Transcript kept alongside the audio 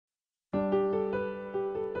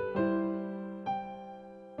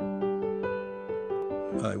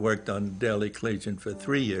I worked on the Daily Collegian for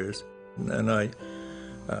 3 years, and then I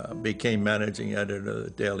became managing editor of the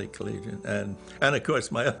Daily Collegian. And of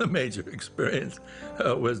course, my other major experience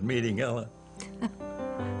was meeting Ellen.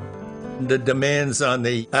 The demands on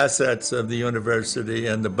the assets of the university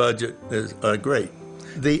and the budget are great.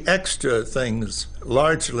 The extra things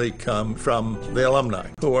largely come from the alumni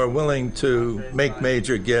who are willing to make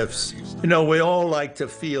major gifts. You know, we all like to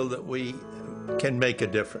feel that we can make a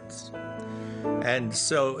difference. And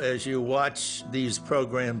so as you watch these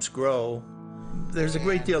programs grow, there's a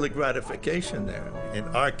great deal of gratification there. In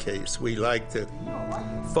our case, we like to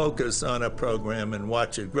focus on a program and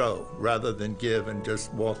watch it grow rather than give and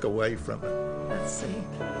just walk away from it. That's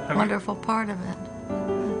the wonderful part of it.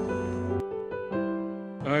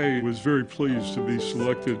 I was very pleased to be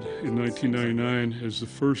selected in 1999 as the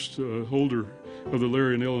first holder of the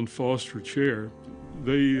Larry and Ellen Foster Chair.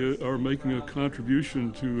 They are making a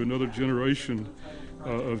contribution to another generation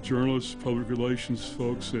of journalists, public relations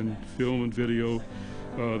folks, and film and video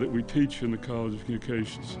that we teach in the College of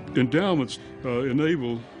Communications. Endowments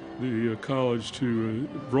enable the college to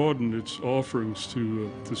broaden its offerings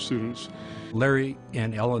to students. Larry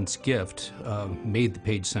and Ellen's gift made the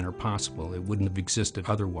Page Center possible. It wouldn't have existed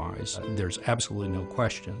otherwise. There's absolutely no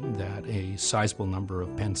question that a sizable number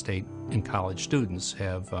of Penn State and college students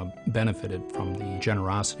have benefited from the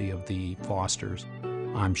generosity of the Fosters.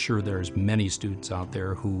 I'm sure there's many students out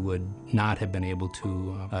there who would not have been able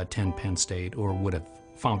to attend Penn State or would have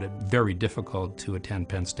found it very difficult to attend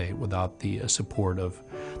Penn State without the support of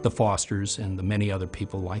the Fosters and the many other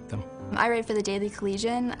people like them. I write for the Daily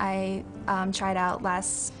Collegian. I tried out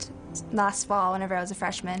last fall whenever I was a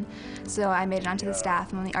freshman, so I made it onto the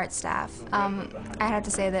staff. I'm on the art staff. I have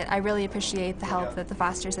to say that I really appreciate the help that the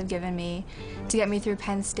Fosters have given me to get me through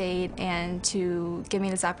Penn State and to give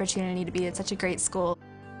me this opportunity to be at such a great school.